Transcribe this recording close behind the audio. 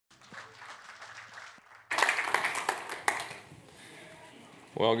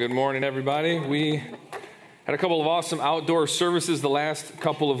Well, good morning, everybody. We had a couple of awesome outdoor services the last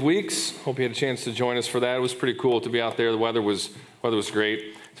couple of weeks. Hope you had a chance to join us for that. It was pretty cool to be out there. The weather was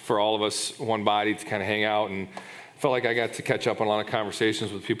great for all of us, one body, to kind of hang out, and felt like I got to catch up on a lot of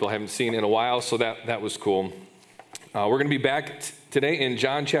conversations with people I haven't seen in a while, so that was cool. We're going to be back today in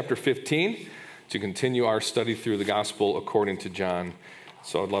John chapter 15 to continue our study through the gospel according to John.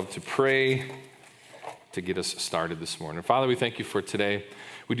 So I'd love to pray to get us started this morning. Father, we thank you for today.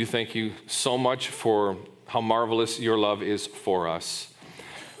 We do thank you so much for how marvelous your love is for us.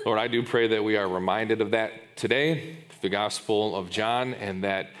 Lord, I do pray that we are reminded of that today, the gospel of John, and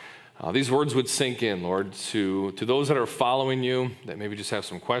that these words would sink in, Lord, to those that are following you, that maybe just have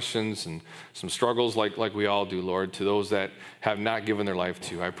some questions and some struggles like we all do, Lord, to those that have not given their life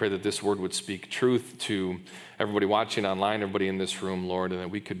to you. I pray that this word would speak truth to everybody watching online, everybody in this room, Lord, and that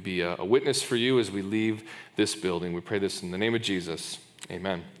we could be a witness for you as we leave this building. We pray this in the name of Jesus.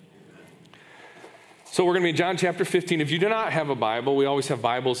 Amen. So we're going to be in John chapter 15. If you do not have a Bible, we always have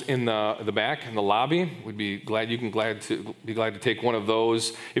Bibles in the back, in the lobby. We'd be glad to take one of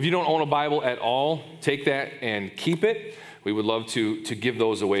those. If you don't own a Bible at all, take that and keep it. We would love to give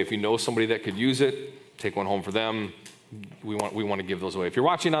those away. If you know somebody that could use it, take one home for them. We want to give those away. If you're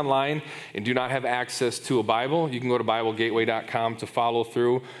watching online and do not have access to a Bible, you can go to BibleGateway.com to follow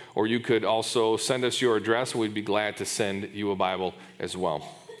through, or you could also send us your address, and we'd be glad to send you a Bible as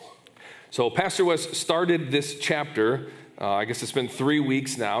well. So Pastor West started this chapter, I guess it's been 3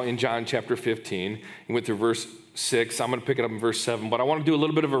 weeks now, in John chapter 15. He went through verse 6. I'm going to pick it up in verse 7, but I want to do a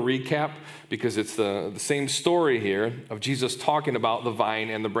little bit of a recap because it's the same story here of Jesus talking about the vine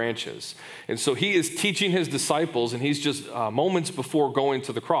and the branches. And so he is teaching his disciples, and he's just moments before going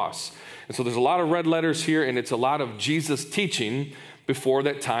to the cross. And so there's a lot of red letters here, and it's a lot of Jesus teaching before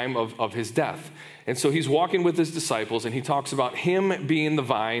that time of his death. And so he's walking with his disciples, and he talks about him being the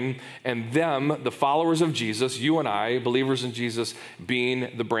vine and them, the followers of Jesus, you and I, believers in Jesus,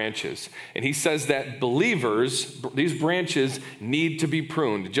 being the branches. And he says that believers, these branches, need to be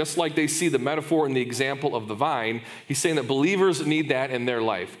pruned. Just like they see the metaphor and the example of the vine, he's saying that believers need that in their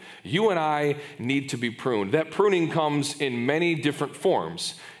life. You and I need to be pruned. That pruning comes in many different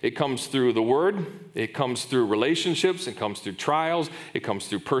forms. It comes through the word, it comes through relationships, it comes through trials, it comes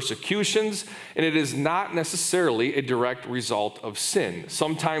through persecutions, and it is not necessarily a direct result of sin.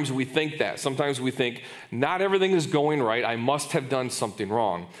 Sometimes we think that. Sometimes we think, not everything is going right, I must have done something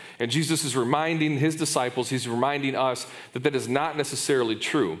wrong. And Jesus is reminding his disciples, he's reminding us that that is not necessarily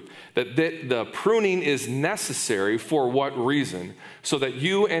true. That the pruning is necessary for what reason? So that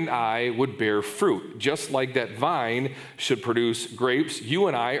you and I would bear fruit. Just like that vine should produce grapes, you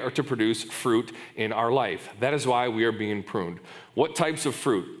and I are to produce fruit in our life. That is why we are being pruned. What types of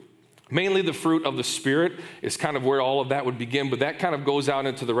fruit? Mainly the fruit of the Spirit is kind of where all of that would begin, but that kind of goes out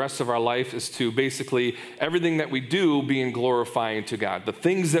into the rest of our life as to basically everything that we do being glorifying to God, the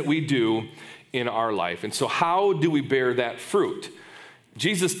things that we do in our life. And so how do we bear that fruit?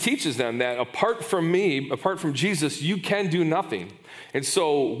 Jesus teaches them that apart from me, apart from Jesus, you can do nothing. And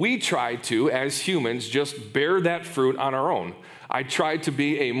so we try to, as humans, just bear that fruit on our own. I try to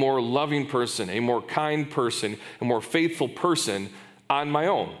be a more loving person, a more kind person, a more faithful person on my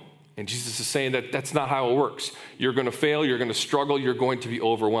own. And Jesus is saying that that's not how it works. You're going to fail, you're going to struggle, you're going to be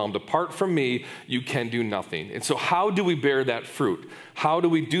overwhelmed. Apart from me, you can do nothing. And so how do we bear that fruit? How do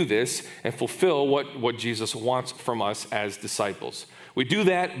we do this and fulfill what Jesus wants from us as disciples? We do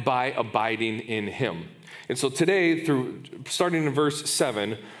that by abiding in him. And so today, starting in verse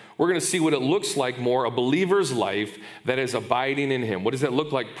 7, we're going to see what it looks like more, a believer's life that is abiding in him. What does that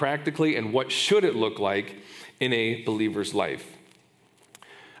look like practically, and what should it look like in a believer's life?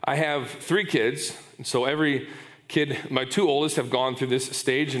 I have 3 kids, and so every kid, my 2 oldest have gone through this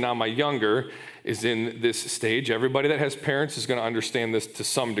stage, and now my younger is in this stage. Everybody that has parents is going to understand this to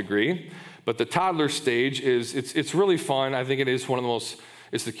some degree, but the toddler stage it's really fun. I think it is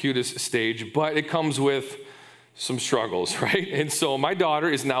it's the cutest stage, but it comes with some struggles, right? And so my daughter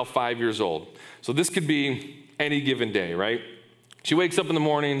is now 5 years old. So this could be any given day, right? She wakes up in the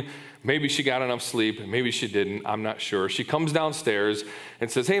morning, maybe she got enough sleep, maybe she didn't, I'm not sure. She comes downstairs and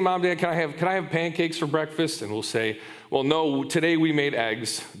says, "Hey, Mom, Dad, can I have pancakes for breakfast?" And we'll say, "Well, no, today we made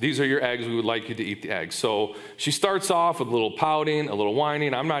eggs. These are your eggs. We would like you to eat the eggs." So she starts off with a little pouting, a little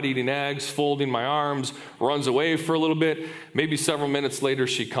whining. I'm not eating eggs, folding my arms, runs away for a little bit. Maybe several minutes later,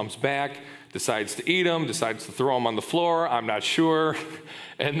 she comes back, decides to eat them, decides to throw them on the floor. I'm not sure.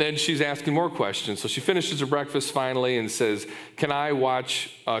 And then she's asking more questions. So she finishes her breakfast finally and says, "Can I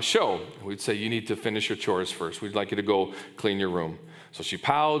watch a show?" We'd say, "You need to finish your chores first. We'd like you to go clean your room." So she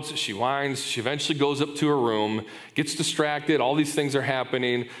pouts, she whines, she eventually goes up to her room, gets distracted, all these things are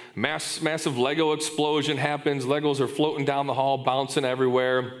happening, massive Lego explosion happens, Legos are floating down the hall, bouncing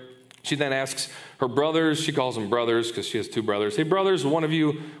everywhere. She then asks her brothers, she calls them brothers because she has two brothers, hey brothers, one of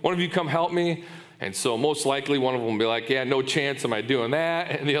you come help me? And so most likely one of them will be like, yeah, no chance am I doing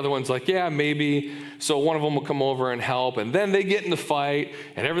that. And the other one's like, yeah, maybe. So one of them will come over and help. And then they get in the fight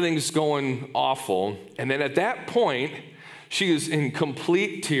and everything's going awful. And then at that point, she is in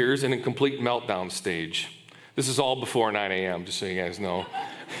complete tears and in complete meltdown stage. This is all before 9 a.m., just so you guys know.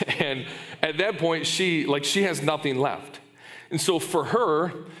 And at that point, she has nothing left. And so for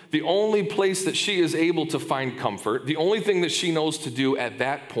her, the only place that she is able to find comfort, the only thing that she knows to do at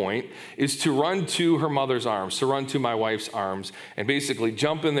that point is to run to her mother's arms, to run to my wife's arms, and basically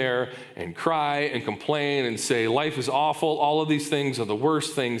jump in there and cry and complain and say, life is awful, all of these things are the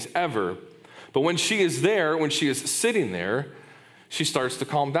worst things ever. But when she is there, when she is sitting there, she starts to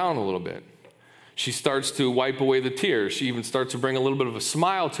calm down a little bit. She starts to wipe away the tears. She even starts to bring a little bit of a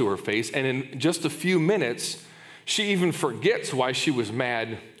smile to her face, and in just a few minutes, she even forgets why she was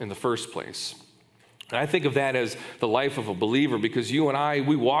mad in the first place. And I think of that as the life of a believer, because you and I,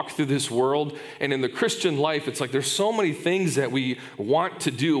 we walk through this world, and in the Christian life, it's like there's so many things that we want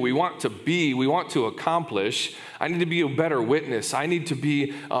to do, we want to be, we want to accomplish. I need to be a better witness. I need to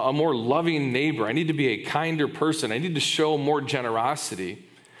be a more loving neighbor. I need to be a kinder person. I need to show more generosity.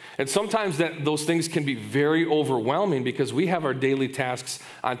 And sometimes those things can be very overwhelming because we have our daily tasks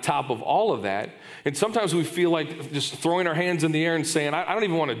on top of all of that. And sometimes we feel like just throwing our hands in the air and saying, I don't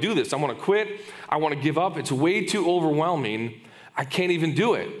even want to do this. I want to quit. I want to give up. It's way too overwhelming. I can't even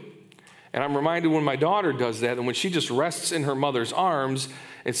do it. And I'm reminded when my daughter does that, and when she just rests in her mother's arms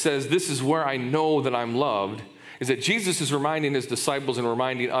and says, this is where I know that I'm loved, is that Jesus is reminding his disciples and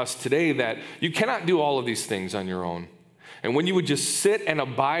reminding us today that you cannot do all of these things on your own. And when you would just sit and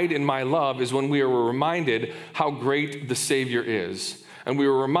abide in my love is when we are reminded how great the Savior is. And we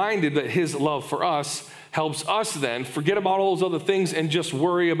were reminded that his love for us helps us then forget about all those other things and just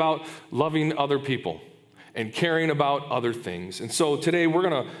worry about loving other people and caring about other things. And so today we're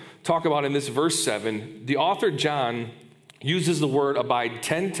going to talk about in this verse 7, the author John uses the word abide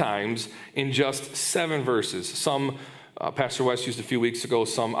 10 times in just 7 verses. Some Pastor West used a few weeks ago,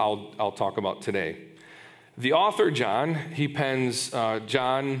 some I'll talk about today. The author, John, he pens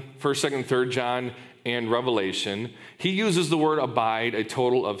John, 1st, 2nd, 3rd John, and Revelation. He uses the word abide a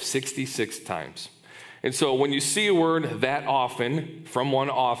total of 66 times. And so when you see a word that often from one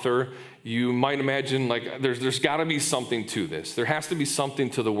author, you might imagine like there's got to be something to this. There has to be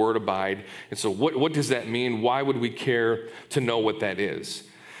something to the word abide. And so what does that mean? Why would we care to know what that is?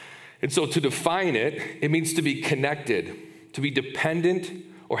 And so to define it, it means to be connected, to be dependent,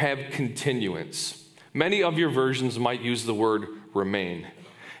 or have continuance. Many of your versions might use the word remain.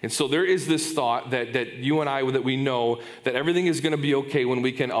 And so there is this thought that you and I, that we know that everything is going to be okay when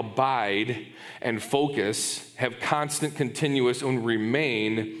we can abide and focus, have constant, continuous, and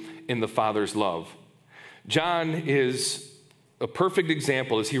remain in the Father's love. John is a perfect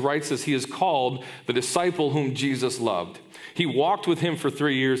example. As he writes this, he is called the disciple whom Jesus loved. He walked with him for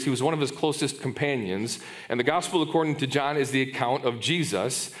 3 years. He was one of his closest companions. And the gospel, according to John, is the account of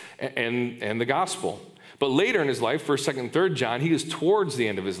Jesus and the gospel. But later in his life, 1st, 2nd, 3rd John, he is towards the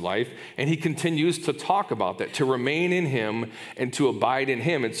end of his life, and he continues to talk about that, to remain in him and to abide in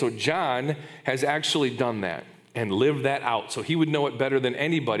him. And so John has actually done that and lived that out. So he would know it better than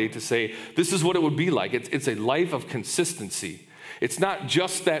anybody to say, this is what it would be like. It's a life of consistency. It's not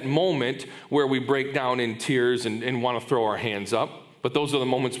just that moment where we break down in tears and want to throw our hands up, but those are the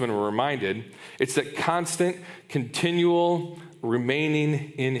moments when we're reminded. It's that constant, continual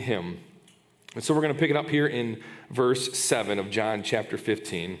remaining in him. And so we're going to pick it up here in verse 7 of John chapter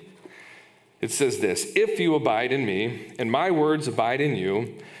 15. It says this, if you abide in me and my words abide in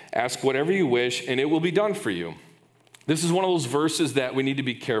you, ask whatever you wish and it will be done for you. This is one of those verses that we need to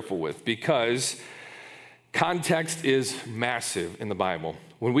be careful with because context is massive in the Bible.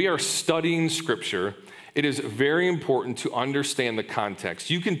 When we are studying Scripture, it is very important to understand the context.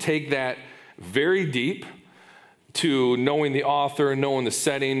 You can take that very deep to knowing the author, knowing the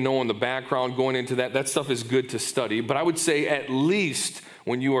setting, knowing the background, going into that. That stuff is good to study. But I would say at least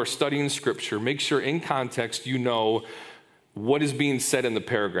when you are studying Scripture, make sure in context you know what is being said in the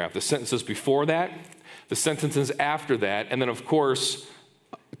paragraph. The sentences before that, the sentences after that, and then of course,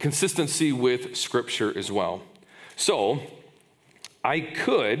 consistency with Scripture as well. So, I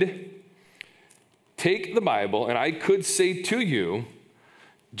could take the Bible and I could say to you,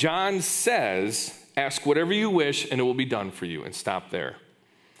 John says, ask whatever you wish and it will be done for you, and stop there.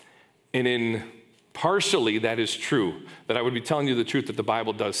 And in Partially, that is true, that I would be telling you the truth, that the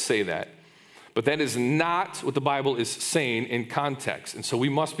Bible does say that. But that is not what the Bible is saying in context. And so we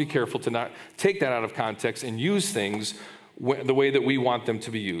must be careful to not take that out of context and use things the way that we want them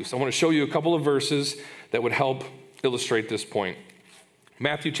to be used. I want to show you a couple of verses that would help illustrate this point.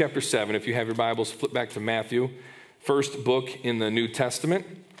 Matthew chapter 7, if you have your Bibles, flip back to Matthew, first book in the New Testament.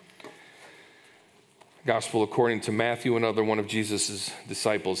 Gospel according to Matthew, another one of Jesus'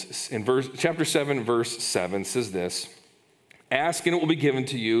 disciples. In chapter 7, verse 7 says this, "Ask and it will be given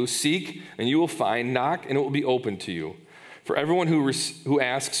to you, seek and you will find, knock and it will be opened to you. For everyone who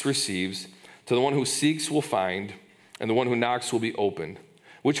asks receives, to the one who seeks will find, and the one who knocks will be opened.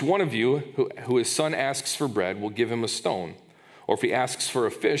 Which one of you, who his son asks for bread, will give him a stone? Or if he asks for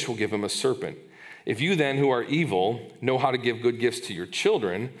a fish, will give him a serpent? If you then, who are evil, know how to give good gifts to your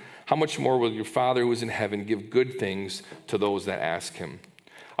children, how much more will your Father who is in heaven give good things to those that ask him?"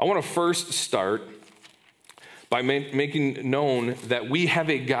 I want to first start by making known that we have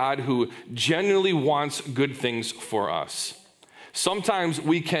a God who genuinely wants good things for us. Sometimes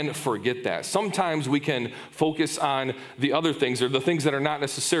we can forget that. Sometimes we can focus on the other things or the things that are not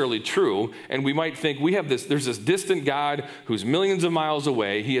necessarily true, and we might think there's this distant God who's millions of miles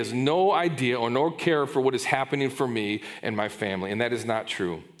away. He has no idea or no care for what is happening for me and my family, and that is not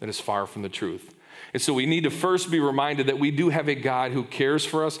true. That is far from the truth. And so we need to first be reminded that we do have a God who cares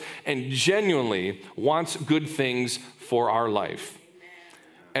for us and genuinely wants good things for our life.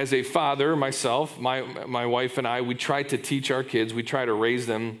 As a father, myself, my wife and I, we try to teach our kids, we try to raise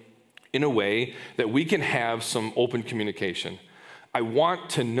them in a way that we can have some open communication. I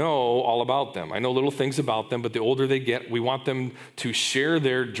want to know all about them. I know little things about them, but the older they get, we want them to share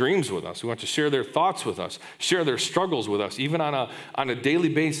their dreams with us. We want to share their thoughts with us, share their struggles with us, even on a daily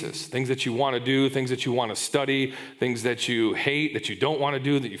basis. Things that you want to do, things that you want to study, things that you hate, that you don't want to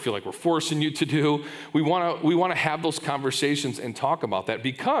do, that you feel like we're forcing you to do. We want to have those conversations and talk about that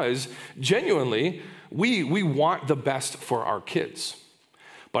because genuinely, we want the best for our kids.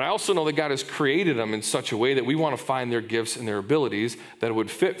 But I also know that God has created them in such a way that we want to find their gifts and their abilities that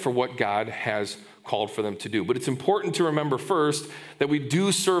would fit for what God has called for them to do. But it's important to remember first that we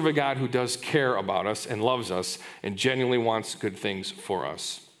do serve a God who does care about us and loves us and genuinely wants good things for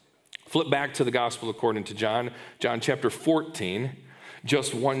us. Flip back to the Gospel according to John chapter 14,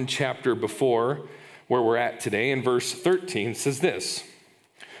 just one chapter before where we're at today, and verse 13 says this,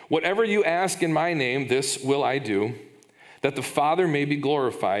 "Whatever you ask in my name, this will I do, that the Father may be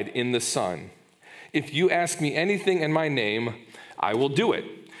glorified in the Son. If you ask me anything in my name, I will do it."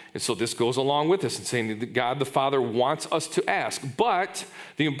 And so this goes along with this and saying that God the Father wants us to ask. But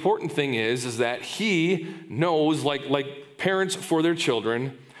the important thing is that he knows, like parents for their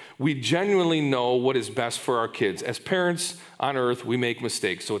children, we genuinely know what is best for our kids. As parents on earth, we make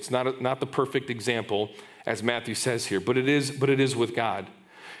mistakes. So it's not the perfect example, as Matthew says here, but it is with God.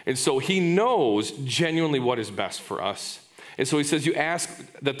 And so he knows genuinely what is best for us. And so he says, you ask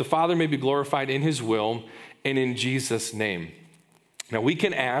that the Father may be glorified in his will and in Jesus' name. Now we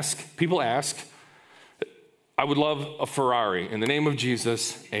can ask, people ask, I would love a Ferrari. In the name of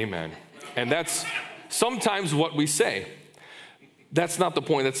Jesus, amen. And that's sometimes what we say. That's not the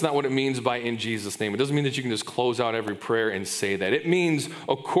point. That's not what it means by in Jesus' name. It doesn't mean that you can just close out every prayer and say that. It means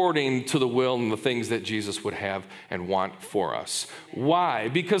according to the will and the things that Jesus would have and want for us. Why?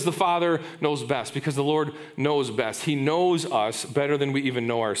 Because the Father knows best. Because the Lord knows best. He knows us better than we even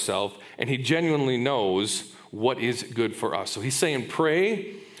know ourselves. And he genuinely knows what is good for us. So he's saying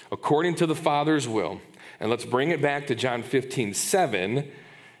pray according to the Father's will. And let's bring it back to John 15:7.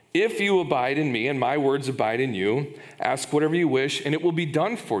 "If you abide in me and my words abide in you, ask whatever you wish and it will be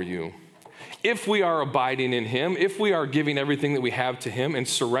done for you." If we are abiding in him, if we are giving everything that we have to him and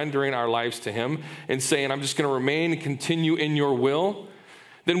surrendering our lives to him and saying, I'm just going to remain and continue in your will,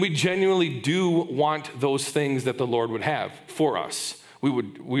 then we genuinely do want those things that the Lord would have for us.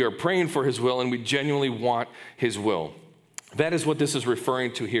 We are praying for his will and we genuinely want his will. That is what this is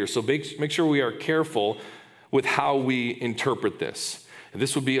referring to here. So make sure we are careful with how we interpret this.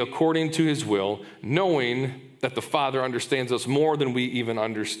 This would be according to his will, knowing that the Father understands us more than we even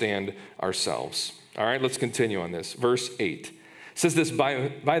understand ourselves. All right, let's continue on this. Verse 8 says this,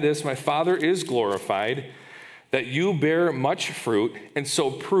 by this my Father is glorified, that you bear much fruit and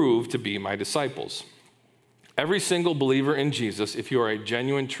so prove to be my disciples. Every single believer in Jesus, if you are a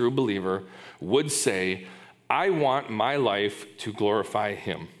genuine, true believer, would say, I want my life to glorify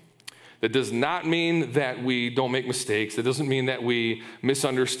him. That does not mean that we don't make mistakes. That doesn't mean that we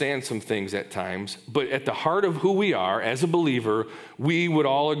misunderstand some things at times. But at the heart of who we are as a believer, we would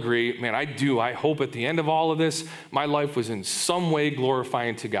all agree, man, I hope at the end of all of this, my life was in some way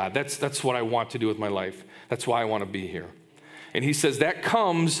glorifying to God. That's what I want to do with my life. That's why I want to be here. And he says that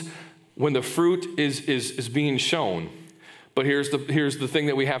comes when the fruit is being shown. But here's the thing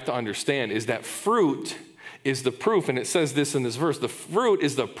that we have to understand is that fruit is the proof, and it says this in this verse, the fruit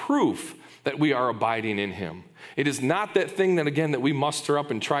is the proof that we are abiding in him. It is not that thing that we muster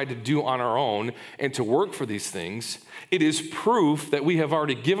up and try to do on our own and to work for these things. It is proof that we have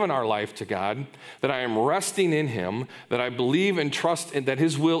already given our life to God, that I am resting in him, that I believe and trust that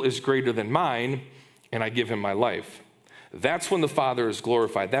his will is greater than mine, and I give him my life. That's when the Father is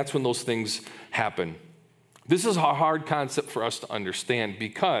glorified. That's when those things happen. This is a hard concept for us to understand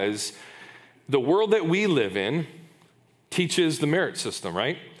because the world that we live in teaches the merit system,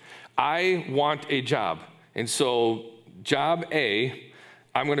 right? I want a job. And so job A,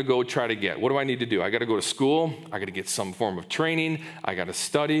 I'm going to go try to get. What do I need to do? I got to go to school. I got to get some form of training. I got to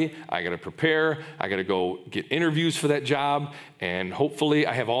study. I got to prepare. I got to go get interviews for that job. And hopefully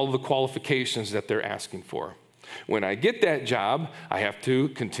I have all of the qualifications that they're asking for. When I get that job, I have to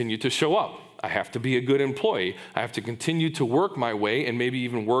continue to show up. I have to be a good employee. I have to continue to work my way and maybe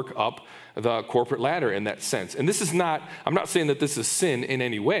even work up the corporate ladder in that sense. And this is not, I'm not saying that this is sin in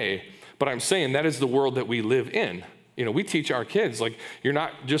any way, but I'm saying that is the world that we live in. You know, we teach our kids, like, you're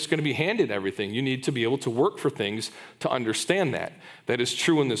not just going to be handed everything. You need to be able to work for things to understand that. That is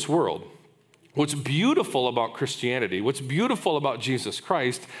true in this world. What's beautiful about Christianity, what's beautiful about Jesus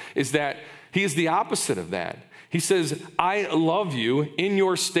Christ is that he is the opposite of that. He says, I love you in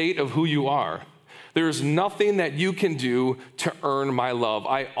your state of who you are. There is nothing that you can do to earn my love.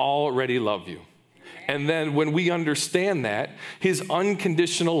 I already love you. And then when we understand that, his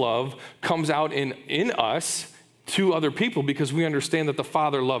unconditional love comes out in us to other people because we understand that the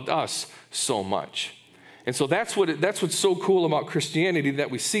Father loved us so much. And so that's what's so cool about Christianity, that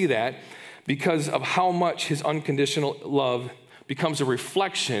we see that because of how much his unconditional love becomes a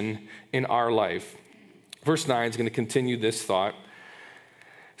reflection in our life. Verse 9 is going to continue this thought.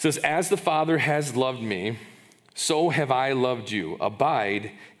 It says, as the Father has loved me, so have I loved you.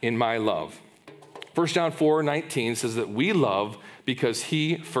 Abide in my love. 1 John 4:19 says that we love because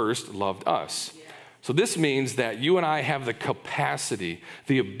he first loved us. So this means that you and I have the capacity,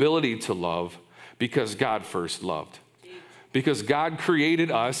 the ability to love because God first loved. Because God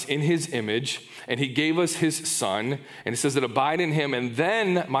created us in his image and he gave us his son. And it says that abide in him and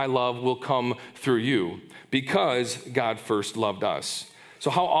then my love will come through you because God first loved us. So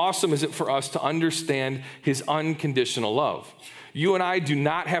how awesome is it for us to understand his unconditional love? You and I do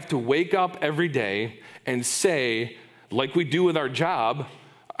not have to wake up every day and say, like we do with our job,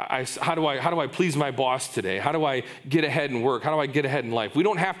 how do I please my boss today? How do I get ahead in work? How do I get ahead in life? We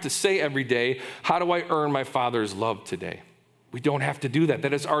don't have to say every day, how do I earn my Father's love today? We don't have to do that.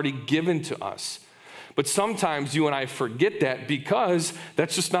 That is already given to us. But sometimes you and I forget that because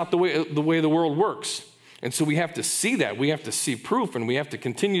that's just not the way the world works. And so we have to see that. We have to see proof, and we have to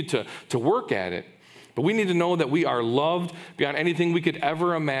continue to work at it. But we need to know that we are loved beyond anything we could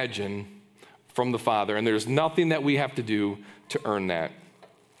ever imagine from the Father, and there's nothing that we have to do to earn that.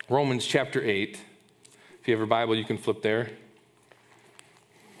 Romans chapter 8. If you have a Bible, you can flip there.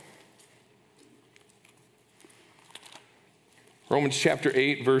 Romans chapter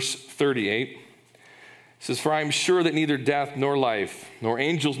 8, verse 38. It says, for I am sure that neither death nor life, nor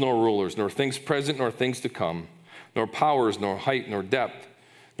angels nor rulers, nor things present nor things to come, nor powers, nor height, nor depth,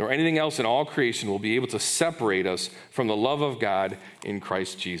 nor anything else in all creation will be able to separate us from the love of God in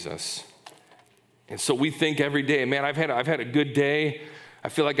Christ Jesus. And so we think every day, man, I've had a good day. I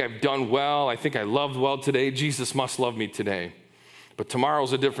feel like I've done well. I think I loved well today. Jesus must love me today. But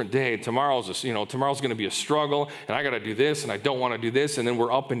tomorrow's a different day. Tomorrow's going to be a struggle, and I got to do this, and I don't want to do this. And then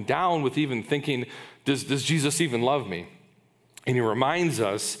we're up and down with even thinking, does Jesus even love me? And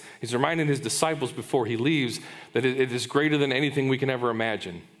he's reminding his disciples before he leaves that it is greater than anything we can ever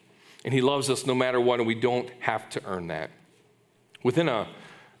imagine. And he loves us no matter what, and we don't have to earn that. Within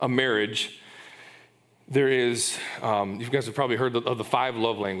a marriage, there is, you guys have probably heard of the 5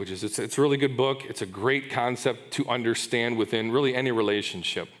 love languages. It's a really good book. It's a great concept to understand within really any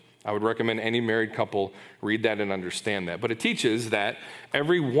relationship. I would recommend any married couple read that and understand that. But it teaches that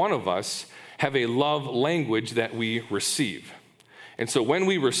every one of us have a love language that we receive. And so when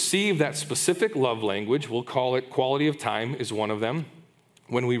we receive that specific love language, we'll call it quality of time is one of them.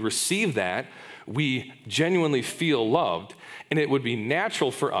 When we receive that, we genuinely feel loved. And it would be natural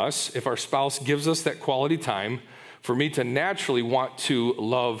for us, if our spouse gives us that quality time, for me to naturally want to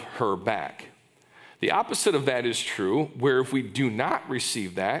love her back. The opposite of that is true, where if we do not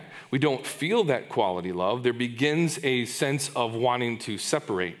receive that, we don't feel that quality love, there begins a sense of wanting to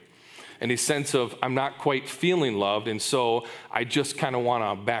separate and a sense of I'm not quite feeling loved, and so I just kind of want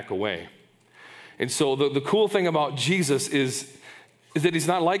to back away. And so the cool thing about Jesus is that he's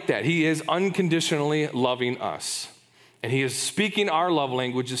not like that. He is unconditionally loving us. And he is speaking our love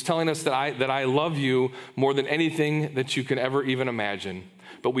language, is telling us that I love you more than anything that you can ever even imagine.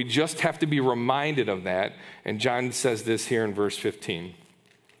 But we just have to be reminded of that. And John says this here in verse 15,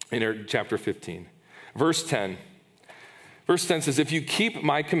 in chapter 15. Verse 10. Verse 10 says, if you keep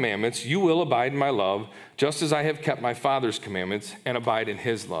my commandments, you will abide in my love, just as I have kept my Father's commandments and abide in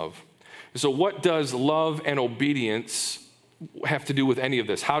his love. So what does love and obedience have to do with any of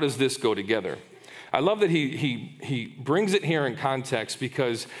this? How does this go together? I love that he brings it here in context,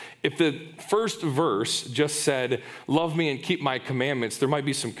 because if the first verse just said, love me and keep my commandments, there might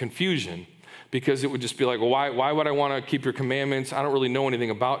be some confusion, because it would just be like, well, why would I want to keep your commandments? I don't really know anything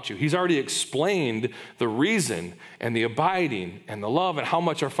about you. He's already explained the reason and the abiding and the love and how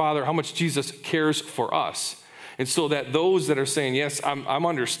much our Father, how much Jesus cares for us. And so that those that are saying, yes, I'm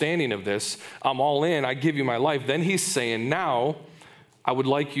understanding of this, I'm all in, I give you my life, then he's saying, now I would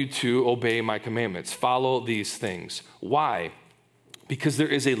like you to obey my commandments, follow these things. Why? Because there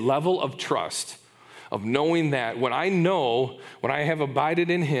is a level of trust, of knowing that when I have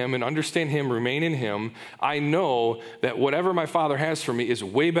abided in him and understand him, remain in him, I know that whatever my Father has for me is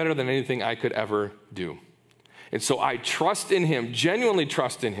way better than anything I could ever do. And so I trust in him, genuinely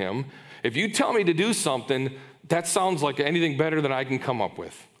trust in him. If you tell me to do something, that sounds like anything better than I can come up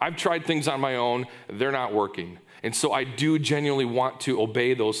with. I've tried things on my own, they're not working. And so I do genuinely want to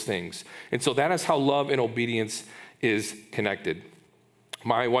obey those things. And so that is how love and obedience is connected.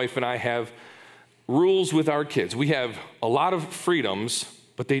 My wife and I have rules with our kids. We have a lot of freedoms,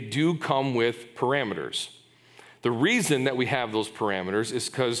 but they do come with parameters. The reason that we have those parameters is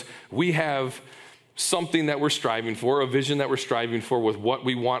because we have something that we're striving for, a vision that we're striving for with what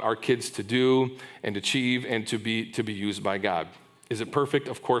we want our kids to do and achieve and to be used by God. Is it perfect?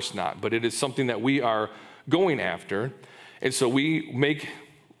 Of course not. But it is something that we are going after. And so we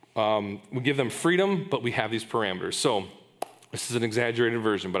give them freedom, but we have these parameters. So this is an exaggerated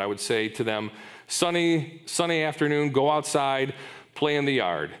version, but I would say to them, sunny afternoon, go outside, play in the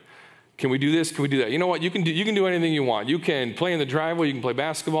yard. Can we do this? Can we do that? You know what? You can do anything you want. You can play in the driveway. You can play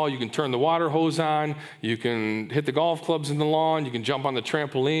basketball. You can turn the water hose on. You can hit the golf clubs in the lawn. You can jump on the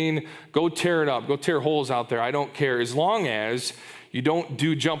trampoline. Go tear it up. Go tear holes out there. I don't care, as long as you don't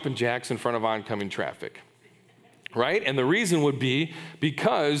do jumping jacks in front of oncoming traffic, right? And the reason would be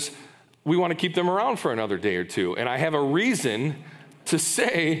because we want to keep them around for another day or two. And I have a reason to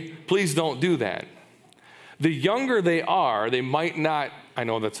say, please don't do that. The younger they are, they might not, I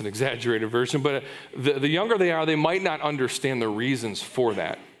know that's an exaggerated version, but the younger they are, they might not understand the reasons for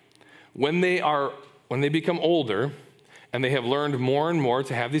that. When they become older and they have learned more and more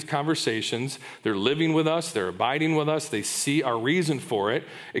to have these conversations, they're living with us, they're abiding with us, they see our reason for it,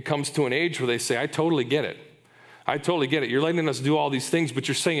 it comes to an age where they say, I totally get it. I totally get it. You're letting us do all these things, but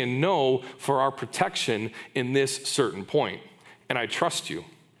you're saying no for our protection in this certain point. And I trust you.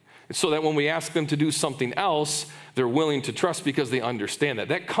 So that when we ask them to do something else, they're willing to trust because they understand that.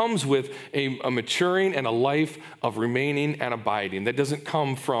 That comes with a maturing and a life of remaining and abiding. That doesn't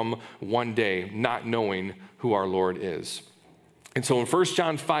come from one day not knowing who our Lord is. And so in 1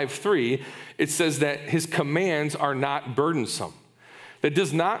 John 5:3, it says that his commands are not burdensome. That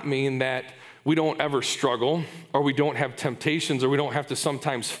does not mean that we don't ever struggle, or we don't have temptations, or we don't have to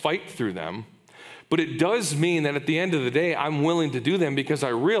sometimes fight through them. But it does mean that at the end of the day, I'm willing to do them because I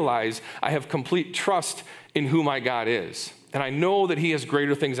realize I have complete trust in who my God is. And I know that he has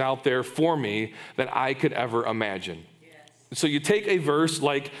greater things out there for me than I could ever imagine. Yes. So you take a verse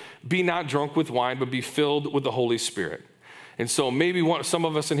like, be not drunk with wine, but be filled with the Holy Spirit. And so maybe some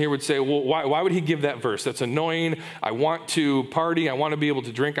of us in here would say, well, why would he give that verse? That's annoying. I want to party. I want to be able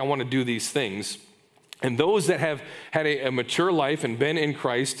to drink. I want to do these things. And those that have had a mature life and been in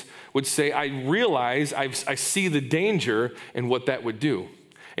Christ would say, I realize, I see the danger in what that would do.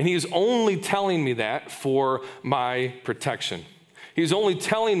 And he is only telling me that for my protection. He's only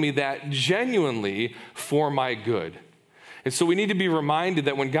telling me that genuinely for my good. And so we need to be reminded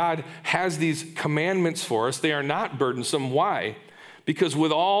that when God has these commandments for us, they are not burdensome. Why? Because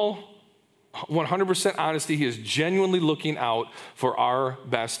with all 100% honesty, he is genuinely looking out for our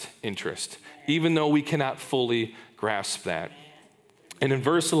best interest, even though we cannot fully grasp that. And in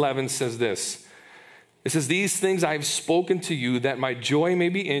verse 11 says this, It says, these things I have spoken to you, that my joy may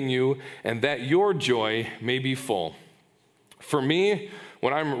be in you, and that your joy may be full. For me,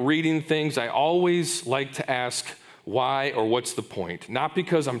 when I'm reading things, I always like to ask why or what's the point. Not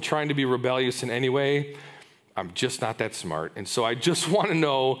because I'm trying to be rebellious in any way. I'm just not that smart. And so I just want to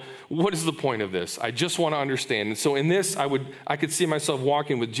know, what is the point of this? I just want to understand. And so in this, I could see myself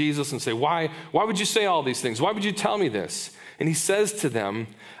walking with Jesus and say, why would you say all these things? Why would you tell me this? And he says to them,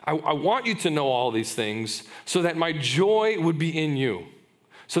 I want you to know all these things so that my joy would be in you,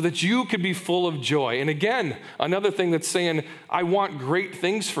 so that you could be full of joy. And again, another thing that's saying, I want great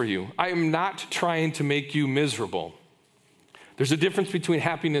things for you. I am not trying to make you miserable. There's a difference between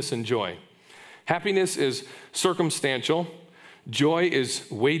happiness and joy. Happiness is circumstantial. Joy is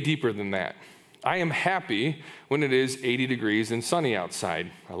way deeper than that. I am happy when it is 80 degrees and sunny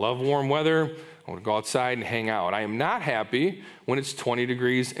outside. I love warm weather. I want to go outside and hang out. I am not happy when it's 20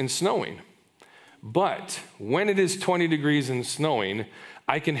 degrees and snowing. But when it is 20 degrees and snowing,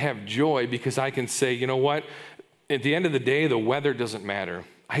 I can have joy because I can say, you know what? At the end of the day, the weather doesn't matter.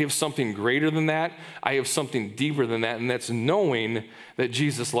 I have something greater than that. I have something deeper than that, and that's knowing that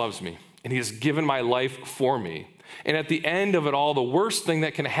Jesus loves me, and he has given my life for me. And at the end of it all, the worst thing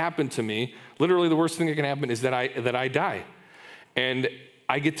that can happen to me, literally the worst thing that can happen, is that I die. And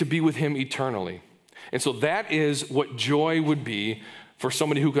I get to be with him eternally. And so that is what joy would be for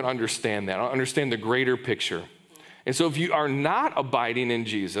somebody who can understand that, understand the greater picture. And so if you are not abiding in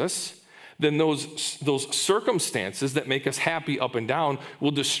Jesus, then those circumstances that make us happy up and down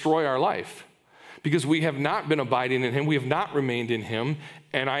will destroy our life. Because we have not been abiding in him, we have not remained in him,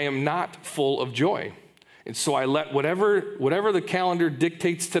 and I am not full of joy. And so I let whatever the calendar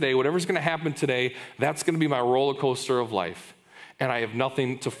dictates today, whatever's going to happen today, that's going to be my roller coaster of life. And I have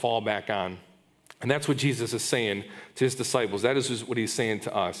nothing to fall back on. And that's what Jesus is saying to his disciples. That is what he's saying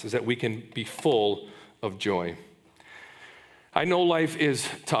to us, is that we can be full of joy. I know life is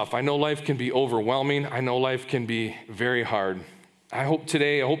tough. I know life can be overwhelming. I know life can be very hard. I hope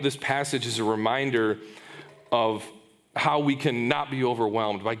this passage is a reminder of how we can not be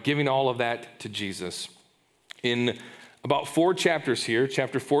overwhelmed by giving all of that to Jesus. In about 4 chapters here,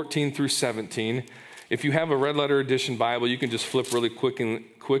 chapter 14 through 17, if you have a red letter edition Bible, you can just flip really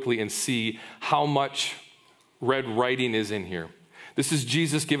quickly and see how much red writing is in here. This is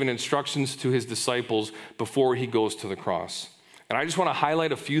Jesus giving instructions to his disciples before he goes to the cross. And I just want to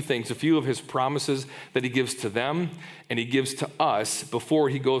highlight a few things, a few of his promises that he gives to them and he gives to us before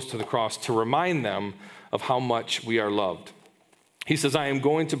he goes to the cross to remind them of how much we are loved. He says, I am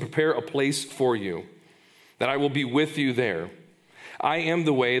going to prepare a place for you, that I will be with you there. I am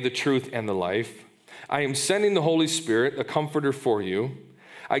the way, the truth, and the life. I am sending the Holy Spirit, a comforter for you.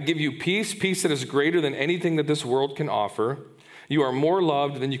 I give you peace, peace that is greater than anything that this world can offer. You are more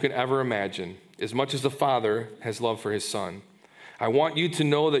loved than you can ever imagine, as much as the Father has love for his Son. I want you to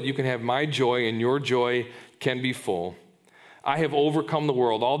know that you can have my joy, and your joy can be full. I have overcome the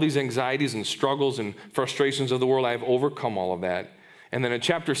world. All these anxieties and struggles and frustrations of the world, I have overcome all of that. And then in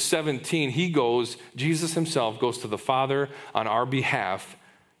chapter 17, Jesus himself goes to the Father on our behalf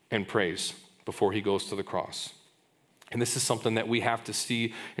and prays before he goes to the cross. And this is something that we have to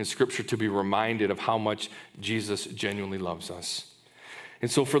see in Scripture to be reminded of how much Jesus genuinely loves us. And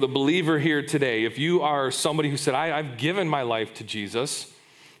so for the believer here today, if you are somebody who said, I've given my life to Jesus,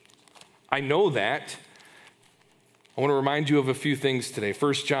 I know that. I want to remind you of a few things today.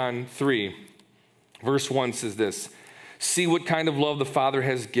 1 John 3, verse 1 says this, see what kind of love the Father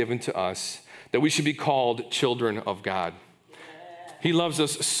has given to us, that we should be called children of God. He loves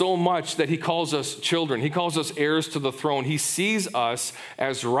us so much that he calls us children. He calls us heirs to the throne. He sees us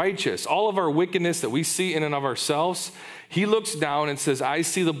as righteous. All of our wickedness that we see in and of ourselves, he looks down and says, I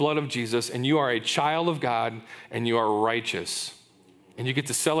see the blood of Jesus, and you are a child of God, and you are righteous. And you get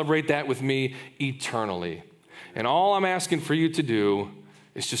to celebrate that with me eternally. And all I'm asking for you to do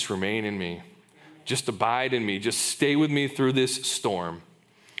is just remain in me. Just abide in me. Just stay with me through this storm.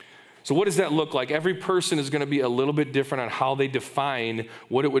 So what does that look like? Every person is going to be a little bit different on how they define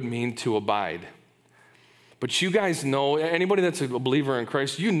what it would mean to abide. But you guys know, anybody that's a believer in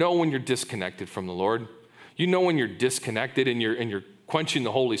Christ, you know when you're disconnected from the Lord. You know when you're disconnected and you're quenching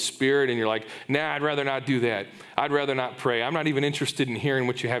the Holy Spirit and you're like, nah, I'd rather not do that. I'd rather not pray. I'm not even interested in hearing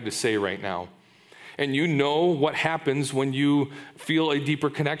what you have to say right now. And you know what happens when you feel a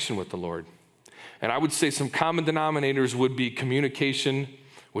deeper connection with the Lord. And I would say some common denominators would be communication,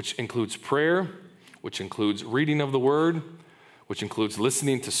 which includes prayer, which includes reading of the word, which includes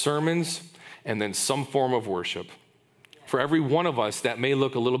listening to sermons, and then some form of worship. For every one of us, that may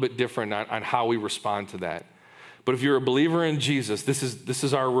look a little bit different on how we respond to that. But if you're a believer in Jesus, this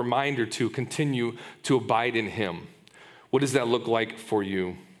is our reminder to continue to abide in him. What does that look like for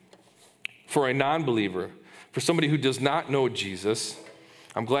you? For a non-believer, for somebody who does not know Jesus,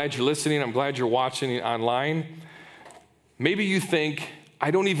 I'm glad you're listening. I'm glad you're watching online. Maybe you think,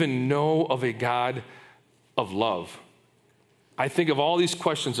 I don't even know of a God of love. I think of all these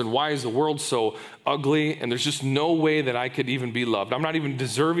questions and why is the world so ugly and there's just no way that I could even be loved. I'm not even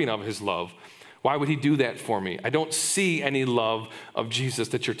deserving of his love. Why would he do that for me? I don't see any love of Jesus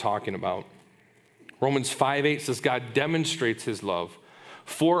that you're talking about. Romans 5:8 says God demonstrates his love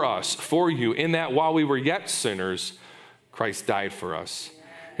for us, for you, in that while we were yet sinners, Christ died for us.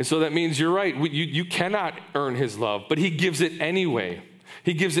 And so that means you're right. You cannot earn his love, but he gives it anyway.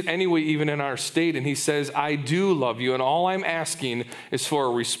 He gives it anyway, even in our state. And he says, I do love you. And all I'm asking is for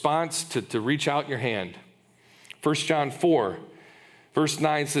a response to reach out your hand. 1 John 4, verse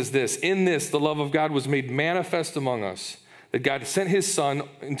 9 says this, in this, the love of God was made manifest among us, that God sent his Son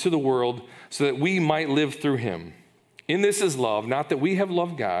into the world so that we might live through him. In this is love, not that we have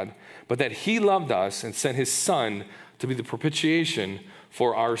loved God, but that he loved us and sent his Son to be the propitiation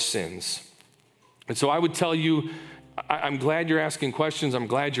for our sins. And so I would tell you, I'm glad you're asking questions. I'm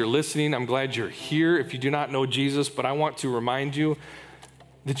glad you're listening. I'm glad you're here if you do not know Jesus. But I want to remind you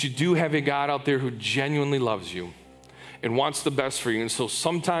that you do have a God out there who genuinely loves you and wants the best for you. And so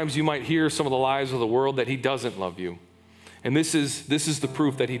sometimes you might hear some of the lies of the world that he doesn't love you. And this is the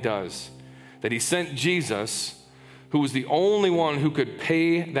proof that he does. That he sent Jesus, who was the only one who could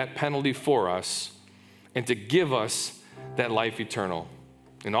pay that penalty for us and to give us that life eternal.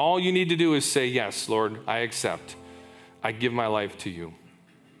 And all you need to do is say, yes, Lord, I accept. I give my life to you.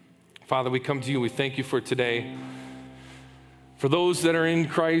 Father, we come to you. We thank you for today. For those that are in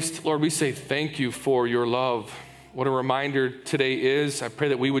Christ, Lord, we say thank you for your love. What a reminder today is. I pray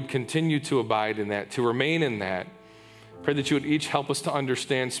that we would continue to abide in that, to remain in that. Pray that you would each help us to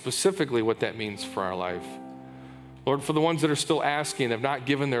understand specifically what that means for our life. Lord, for the ones that are still asking, have not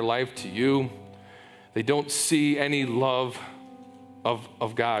given their life to you, they don't see any love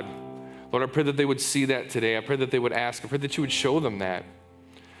of God. Lord, I pray that they would see that today. I pray that they would ask. I pray that you would show them that.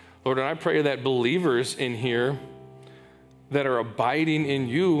 Lord, and I pray that believers in here that are abiding in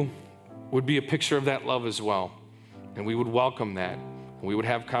you would be a picture of that love as well. And we would welcome that. And we would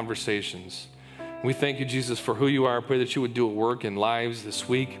have conversations. We thank you, Jesus, for who you are. I pray that you would do a work in lives this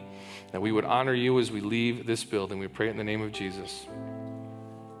week, that we would honor you as we leave this building. We pray it in the name of Jesus.